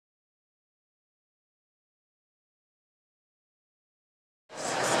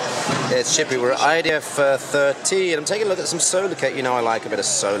It's Chippy, we're at IDF 13. I'm taking a look at some solar kit. You know I like a bit of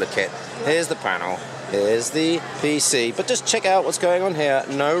solar kit. Here's the panel, here's the PC, but just check out what's going on here.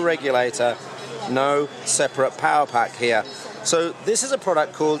 No regulator, no separate power pack here. So this is a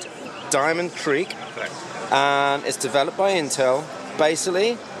product called Diamond Creek, and it's developed by Intel.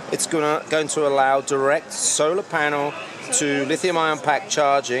 Basically, it's going to allow direct solar panel to lithium-ion pack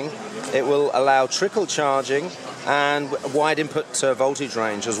charging. It will allow trickle charging and wide input voltage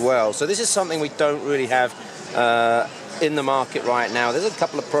range as well. So this is something we don't really have in the market right now. There's a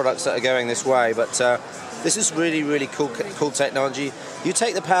couple of products that are going this way, but this is really cool technology. You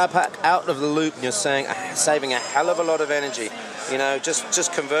take the power pack out of the loop and you're saving a hell of a lot of energy. You know,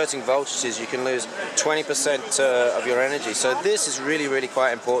 just converting voltages, you can lose 20% of your energy. So this is really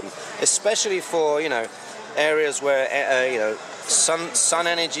quite important, especially for, you know, areas where you know, sun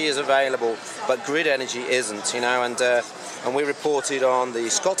energy is available but grid energy isn't, you know, and we reported on the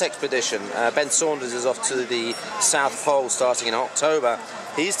Scott expedition. Ben Saunders is off to the South Pole starting in October.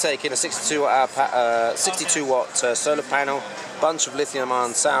 He's taking a 62 watt solar panel, bunch of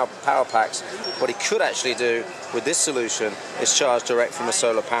lithium-ion power packs. What he could actually do with this solution is charge direct from a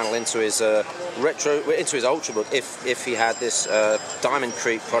solar panel into his Ultrabook if he had this Diamond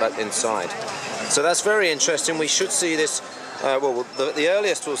Creek product inside. So that's very interesting. We should see this. Well, the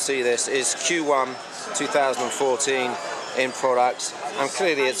earliest we'll see this is Q1 2014 in products, and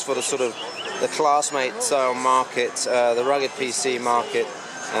clearly it's for the sort of the classmate style market, the rugged PC market,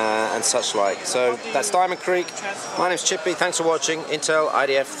 and such like. So that's Diamond Creek. My name's Chippy. Thanks for watching. Intel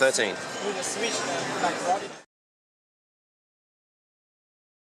IDF 13.